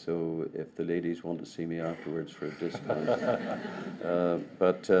 And so if the ladies want to see me afterwards for a discount.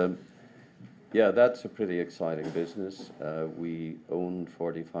 Yeah, that's a pretty exciting business. We owned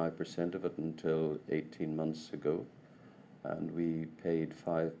 45% of it until 18 months ago. And we paid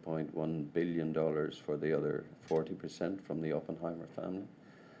 $5.1 billion for the other 40% from the Oppenheimer family.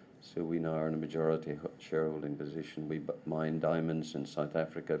 So we now are in a majority shareholding position. We mine diamonds in South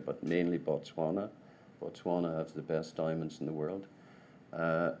Africa, but mainly Botswana. Botswana has the best diamonds in the world.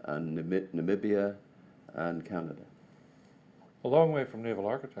 And Namibia and Canada. A long way from naval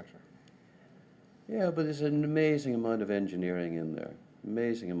architecture. Yeah, but there's an amazing amount of engineering in there.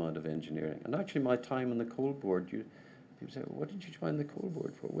 Amazing amount of engineering. And actually my time on the coal board, people say, well, what did you join the coal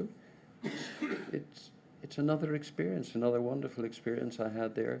board for? Well, it's another experience, another wonderful experience I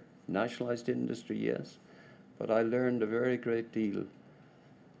had there. Nationalized industry, yes. But I learned a very great deal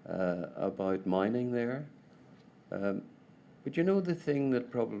about mining there. But you know, the thing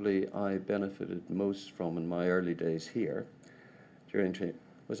that probably I benefited most from in my early days here, during training,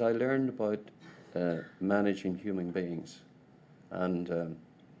 was I learned about managing human beings and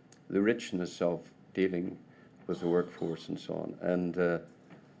the richness of dealing with the workforce and so on. And a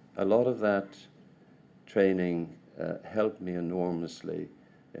lot of that training helped me enormously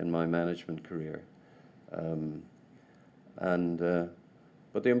in my management career.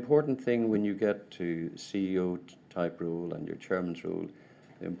 But the important thing when you get to CEO type role and your chairman's role,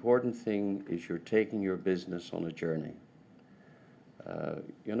 the important thing is you're taking your business on a journey.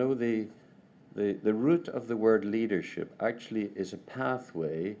 You know, the root of the word leadership actually is a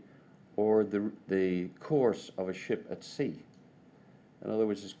pathway or the course of a ship at sea. In other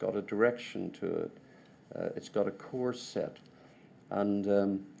words, it's got a direction to it. It's got a course set. And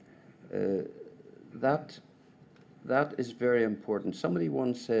that is very important. Somebody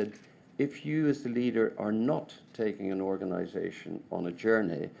once said, if you as the leader are not taking an organization on a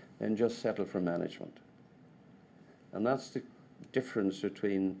journey, then just settle for management. And that's the difference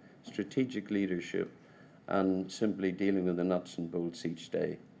between strategic leadership and simply dealing with the nuts and bolts each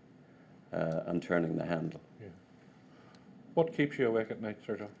day and turning the handle. Yeah. What keeps you awake at night,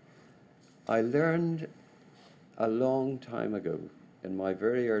 Sir John? I learned a long time ago, in my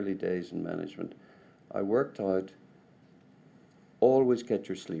very early days in management, I worked out, always get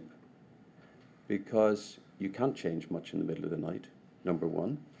your sleep, because you can't change much in the middle of the night, number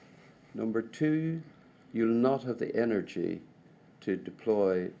one. Number two, you'll not have the energy to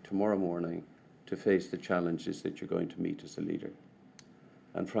deploy tomorrow morning to face the challenges that you're going to meet as a leader.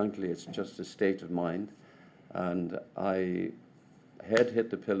 And frankly, it's just a state of mind. And I head hit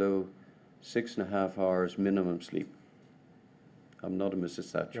the pillow, 6.5 hours minimum sleep. I'm not a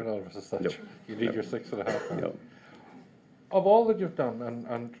Mrs. Thatcher. You're not a Mrs. Thatcher. No. You need No. your 6.5 hours. No. Of all that you've done,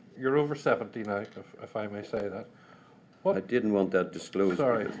 and you're over 70 now, if I may say that. What? I didn't want that disclosed.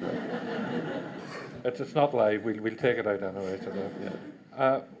 Sorry. Because It's not live. We'll take it out anyway today.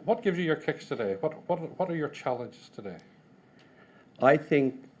 Yeah. What gives you your kicks today? What are your challenges today? I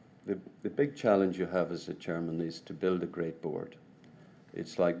think the big challenge you have as a chairman is to build a great board.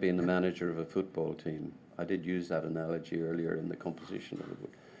 It's like being the manager of a football team. I did use that analogy earlier in the composition of the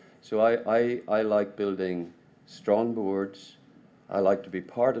board. So I like building strong boards. I like to be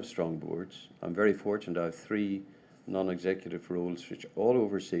part of strong boards. I'm very fortunate. I have 3 non-executive roles which all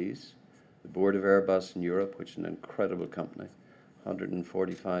overseas. The board of Airbus in Europe, which is an incredible company,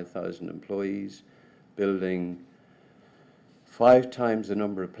 145,000 employees, building 5 times the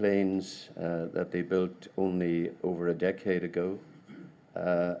number of planes that they built only over a decade ago,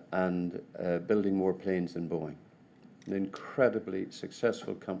 and building more planes than Boeing. An incredibly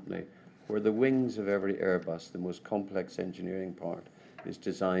successful company where the wings of every Airbus, the most complex engineering part, is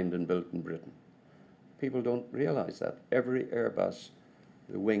designed and built in Britain. People don't realize that. Every Airbus,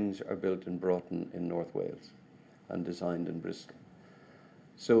 the wings are built in Broughton in North Wales and designed in Bristol.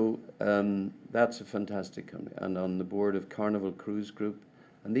 So that's a fantastic company. And on the board of Carnival Cruise Group,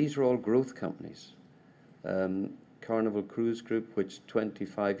 and these are all growth companies. Carnival Cruise Group, which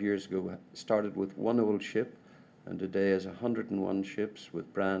 25 years ago started with 1 old ship, and today has 101 ships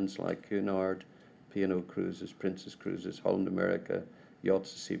with brands like Cunard, P&O Cruises, Princess Cruises, Holland America,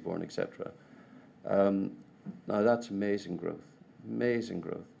 Yachts of Seabourn, etc. Now that's amazing growth, amazing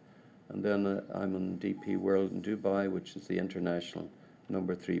growth. And then I'm on DP World in Dubai, which is the international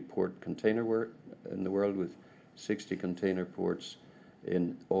number 3 port container in the world, with 60 container ports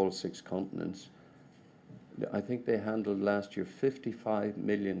in all 6 continents. I think they handled last year 55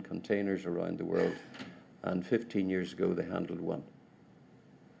 million containers around the world, and 15 years ago they handled 1.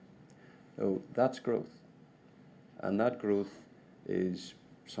 So that's growth. And that growth is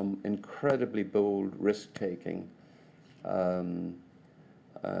some incredibly bold risk-taking,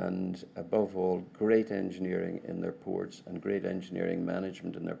 and above all, great engineering in their ports and great engineering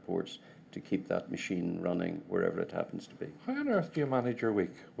management in their ports to keep that machine running wherever it happens to be. How on earth do you manage your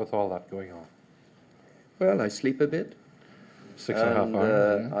week with all that going on? Well, I sleep a bit. 6.5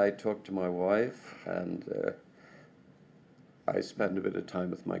 hours. Yeah. I talk to my wife, and I spend a bit of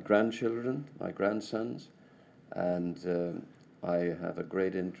time with my grandchildren, my grandsons, and I have a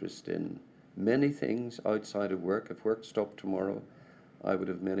great interest in many things outside of work. If work stopped tomorrow, I would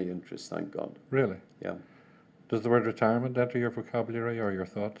have many interests, thank God. Really? Yeah. Does the word retirement enter your vocabulary or your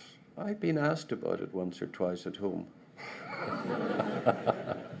thoughts? I've been asked about it once or twice at home.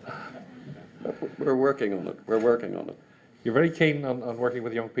 But we're working on it. We're working on it. You're very keen on working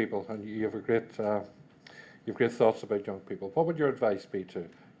with young people, and you have great thoughts about young people. What would your advice be to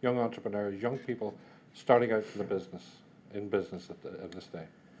young entrepreneurs, young people starting out in business at this day?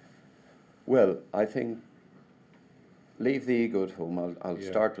 Well, I think leave the ego at home. I'll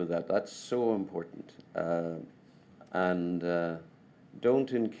Yeah. start with that. That's so important. And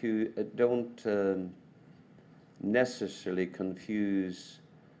don't necessarily confuse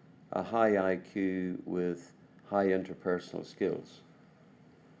a high IQ with high interpersonal skills.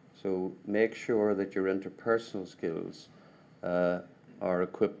 So make sure that your interpersonal skills are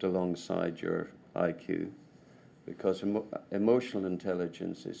equipped alongside your IQ, because emotional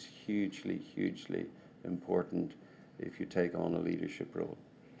intelligence is hugely, hugely important if you take on a leadership role.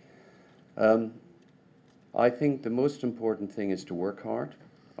 I think the most important thing is to work hard.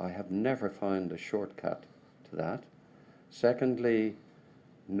 I have never found a shortcut to that. Secondly,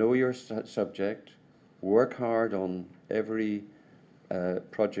 know your subject, work hard on every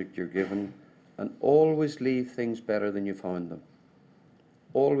project you're given, and always leave things better than you found them.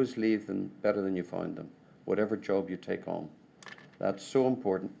 Always leave them better than you found them, whatever job you take on. That's so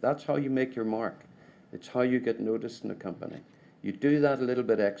important. That's how you make your mark. It's how you get noticed in a company. You do that a little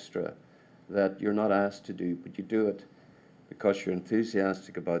bit extra that you're not asked to do, but you do it because you're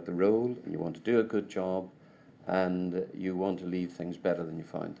enthusiastic about the role and you want to do a good job and you want to leave things better than you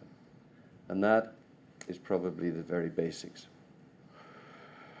found them. And that is probably the very basics.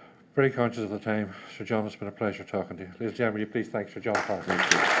 Very conscious of the time. Sir John, it's been a pleasure talking to you. Ladies and gentlemen, will you please thank Sir John Parker.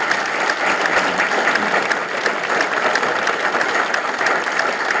 Thank you.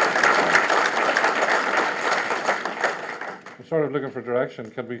 I'm sort of looking for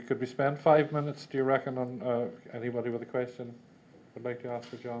direction. Could we spend 5 minutes, do you reckon, on anybody with a question would like to ask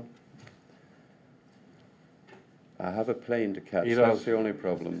Sir John? I have a plane to catch. He That's does. the only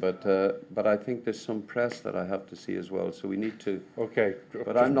problem. But I think there's some press that I have to see as well, so we need to. Okay.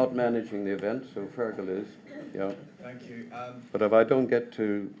 But I'm not managing the event, so Fergal is. Yeah. Thank you. But if I don't get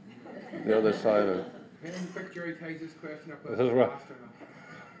to the other side of. Can you quick jury cases question up? This is right.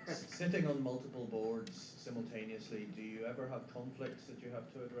 Sitting on multiple boards simultaneously, do you ever have conflicts that you have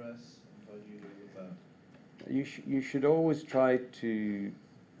to address? How do you deal with that? You should always try to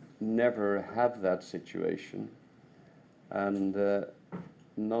never have that situation. And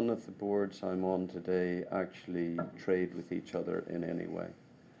none of the boards I'm on today actually trade with each other in any way.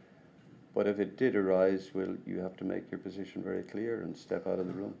 But if it did arise, well, you have to make your position very clear and step out of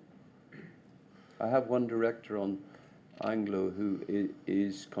the room. I have one director on Anglo who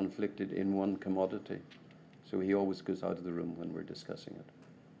is conflicted in one commodity, so he always goes out of the room when we're discussing it.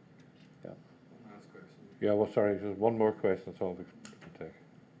 Yeah. Last question. Yeah, well, sorry, there's one more question, that's all we can take.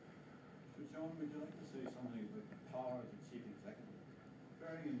 So John, would you like to say something about the power of the chief executive?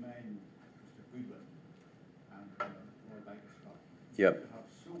 Bearing in mind Mr. Goodwin and Lord Lancaster, Yep. you have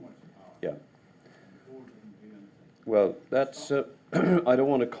so much power. Yeah. And the board wouldn't do anything. Well, that's. I don't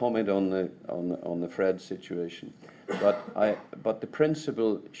want to comment on the Fred situation, but the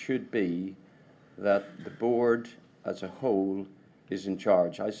principle should be that the board as a whole is in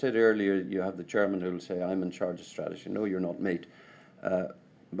charge. I said earlier you have the chairman who will say I'm in charge of strategy. No, you're not, mate.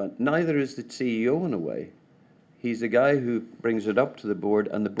 But neither is the CEO in a way. He's the guy who brings it up to the board,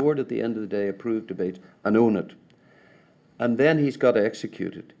 and the board at the end of the day approve debate and own it. And then he's got to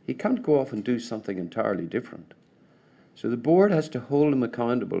execute it. He can't go off and do something entirely different. So the board has to hold him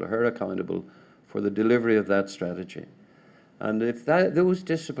accountable, or her accountable, for the delivery of that strategy. And if those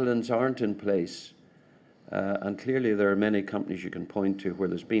disciplines aren't in place, and clearly there are many companies you can point to where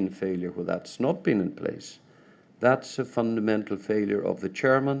there's been failure where that's not been in place, that's a fundamental failure of the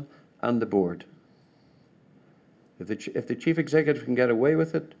chairman and the board. If the chief executive can get away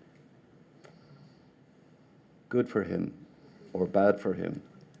with it, good for him, or bad for him.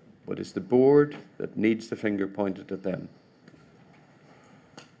 But it's the board that needs the finger pointed at them.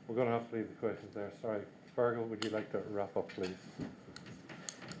 We're going to have to leave the questions there. Sorry. Fergal, would you like to wrap up, please?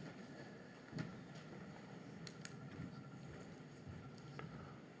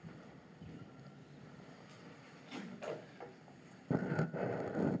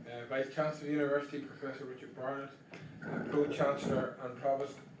 Vice Chancellor of the University, Professor Richard Barnett, Pro-Chancellor and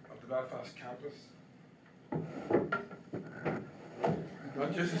Provost of the Belfast campus.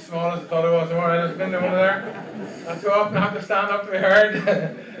 Not just as small as I thought it was, all right, there's been one there. Not too often I have to stand up to be heard.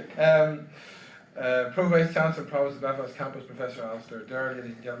 Pro-Vice Chancellor and Provost of the Belfast campus, Professor Ulster. There,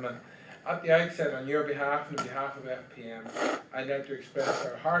 ladies and gentlemen, at the outset, on your behalf and on behalf of FPM, I'd like to express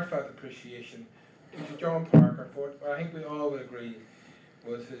our heartfelt appreciation to Sir John Parker for what I think we all would agree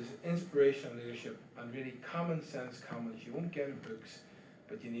was his inspirational leadership and really common sense comments you won't get in books,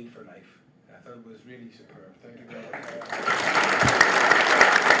 but you need for life. I thought it was really superb. Thank you very much.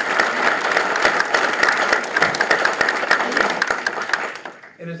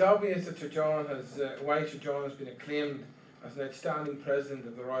 It is obvious that Sir John has been acclaimed as an outstanding president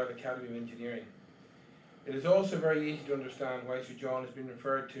of the Royal Academy of Engineering. It is also very easy to understand why Sir John has been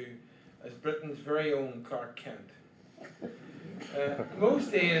referred to as Britain's very own Clark Kent.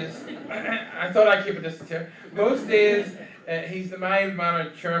 Most days, I thought I'd keep a distance here. Most days, he's the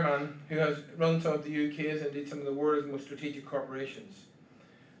mild-mannered chairman who has run some of the UK's and indeed some of the world's most strategic corporations.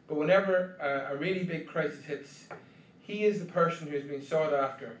 But whenever a really big crisis hits, he is the person who has been sought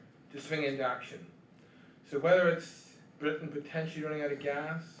after to swing into action. So whether it's Britain potentially running out of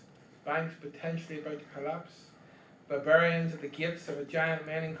gas, banks potentially about to collapse, barbarians at the gates of a giant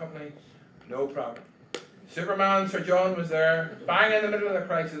mining company, no problem. Superman Sir John was there, bang in the middle of the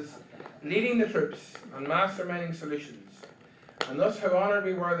crisis, leading the troops on masterminding solutions. And thus how honoured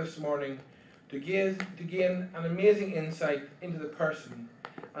we were this morning to gain an amazing insight into the person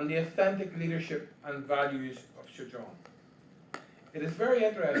and the authentic leadership and values of Sir John. It is very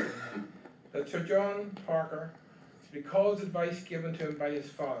interesting that Sir John Parker recalls advice given to him by his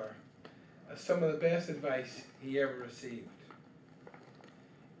father as some of the best advice he ever received.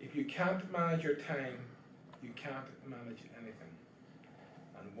 If you can't manage your time, you can't manage anything.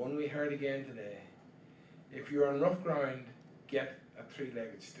 And one we heard again today, if you're on rough ground, get a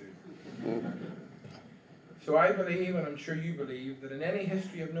three-legged stool. So I believe, and I'm sure you believe, that in any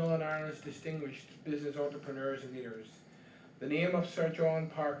history of Northern Ireland's distinguished business entrepreneurs and leaders, the name of Sir John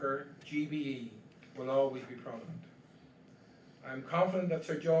Parker, GBE, will always be prominent. I am confident that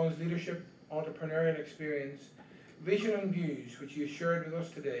Sir John's leadership, entrepreneurial experience, vision and views, which he has shared with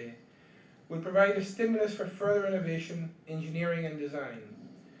us today, will provide a stimulus for further innovation, engineering and design,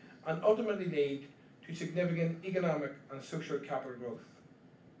 and ultimately lead to significant economic and social capital growth.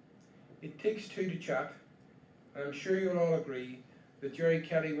 It takes two to chat, and I'm sure you'll all agree that Jerry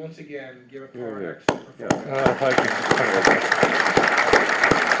Kelly once again gave a power excellent performance. Thank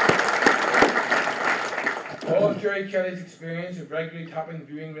you. All of Jerry Kelly's experience of regularly topping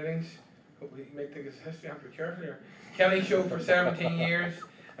viewing ratings, we might think it's history, I have to be careful here. Kelly Show for 17 years,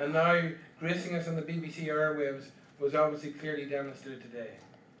 and now gracing us on the BBC airwaves, was obviously clearly demonstrated today.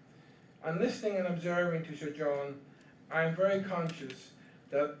 And listening and observing to Sir John, I am very conscious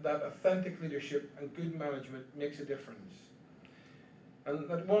that authentic leadership and good management makes a difference. And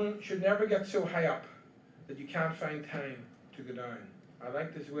that one should never get so high up that you can't find time to go down. I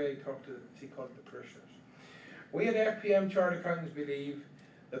like this way he called it the parishioners. We at FPM Chartered Accountants believe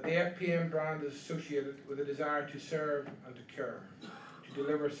that the FPM brand is associated with a desire to serve and to care, to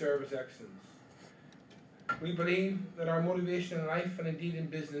deliver service excellence. We believe that our motivation in life and indeed in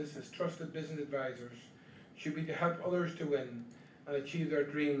business as trusted business advisors should be to help others to win and achieve their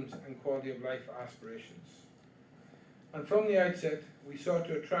dreams and quality of life aspirations. And from the outset, we sought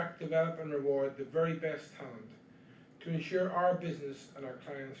to attract, develop and reward the very best talent to ensure our business and our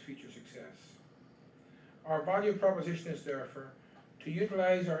clients' future success. Our value proposition is therefore to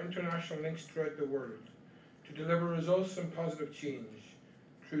utilise our international links throughout the world to deliver results and positive change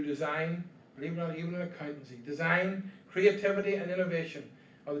through design, believe it or not, even in accountancy, design, creativity and innovation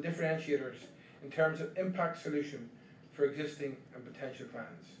are the differentiators in terms of impact solution for existing and potential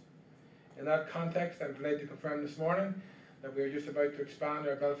clients. In that context, I'm delighted to confirm this morning that we are just about to expand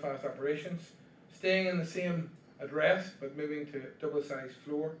our Belfast operations, staying in the same address but moving to double-sized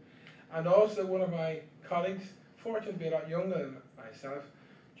floor. And also one of my colleagues, fortunate to be a lot younger than myself,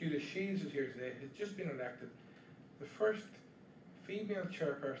 Judith Shields is here today, has just been elected the first female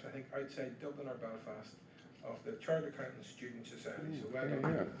chairperson, I think, outside Dublin or Belfast of the Chartered Accountants Student Society. So well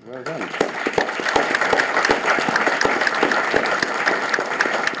done. Well done.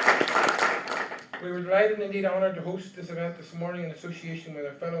 We were delighted and indeed honoured to host this event this morning in association with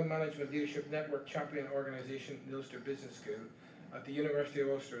our fellow Management Leadership Network champion organisation, the Ulster Business School, at the University of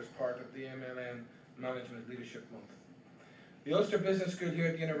Ulster as part of the MLN Management Leadership Month. The Ulster Business School here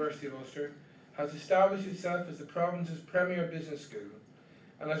at the University of Ulster has established itself as the province's premier business school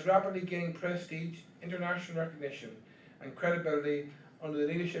and is rapidly gaining prestige, international recognition and credibility under the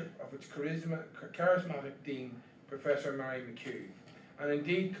leadership of its charismatic Dean, Professor Mary McHugh. And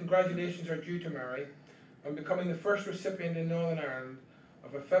indeed, congratulations are due to Mary on becoming the first recipient in Northern Ireland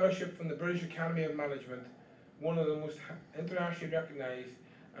of a fellowship from the British Academy of Management, one of the most internationally recognised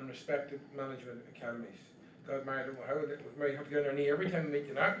and respected management academies. God, Mary, I don't know how Mary have to get on her knee every time we meet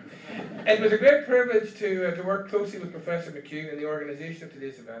you now. It was a great privilege to work closely with Professor McHugh in the organisation of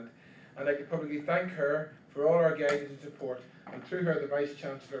today's event, and I could publicly thank her for all our guidance and support, and through her the Vice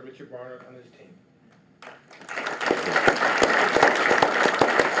Chancellor Richard Barnard and his team.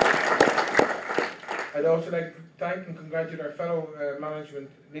 I'd also like to thank and congratulate our fellow Management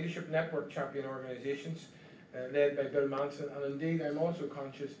Leadership Network champion organisations led by Bill Manson, and indeed I'm also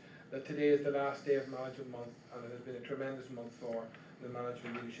conscious that today is the last day of Management Month and it has been a tremendous month for the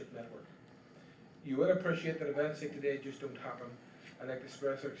Management Leadership Network. You will appreciate that events like today just don't happen, I'd like to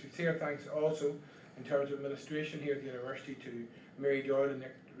express our sincere thanks also in terms of administration here at the University to Mary Doyle and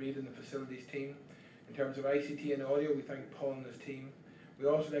Nick Reid and the facilities team. In terms of ICT and audio, we thank Paul and his team. We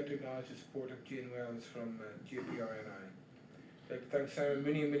also like to acknowledge the support of Jane Wells from JPRNI. I'd like to thank Simon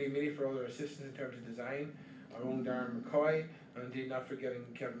Mooney for all their assistance in terms of design, our own Darren McCoy, and indeed not forgetting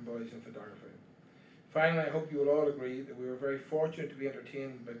Kevin Boyce in photography. Finally, I hope you will all agree that we were very fortunate to be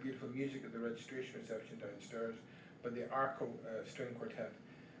entertained by beautiful music at the registration reception downstairs by the Arco String Quartet,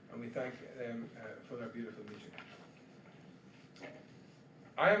 and we thank them for their beautiful music.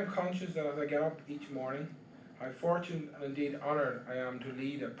 I am conscious that as I get up each morning, how fortunate and indeed honoured I am to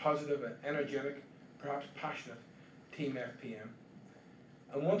lead a positive and energetic, perhaps passionate, Team FPM.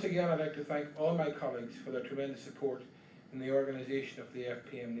 And once again, I'd like to thank all my colleagues for their tremendous support in the organisation of the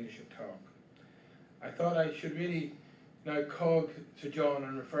FPM Leadership Talk. I thought I should really now call Sir John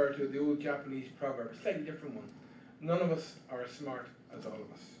and refer to the old Japanese proverb, a slightly different one. None of us are as smart as all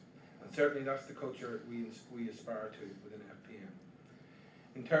of us. And certainly that's the culture we aspire to within FPM.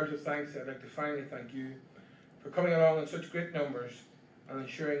 In terms of thanks, I'd like to finally thank you for coming along in such great numbers and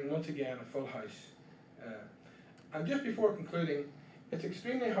ensuring once again a full house. And just before concluding, it's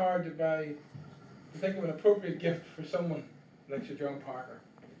extremely hard to think of an appropriate gift for someone like Sir John Parker.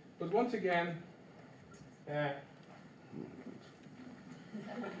 But once again,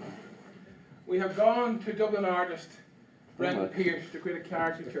 we have gone to Dublin artist Brendan Pearce to create a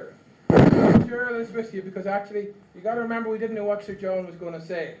caricature. I'll share this with you because actually you got to remember we didn't know what Sir John was going to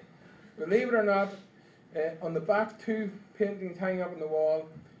say. Believe it or not, on the back 2 paintings hanging up on the wall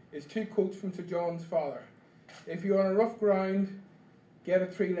is 2 quotes from Sir John's father. If you're on a rough ground, get a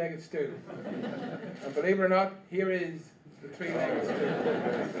 3-legged stool. And believe it or not, here is the 3-legged stool.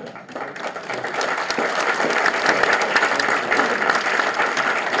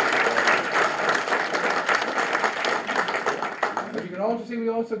 As you can also see, we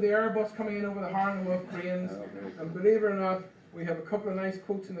also have the Airbus coming in over the Harnwell cranes. And believe it or not, we have a couple of nice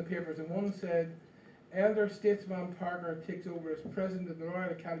quotes in the papers. And one said, Elder Statesman Parker takes over as President of the Royal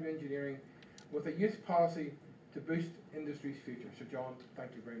Academy of Engineering with a youth policy to boost industry's future. Sir John,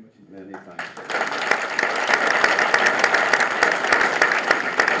 thank you very much. Many thanks.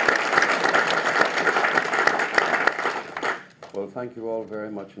 Well, thank you all very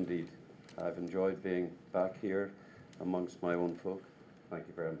much indeed. I've enjoyed being back here amongst my own folk. Thank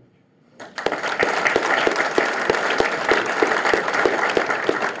you very much.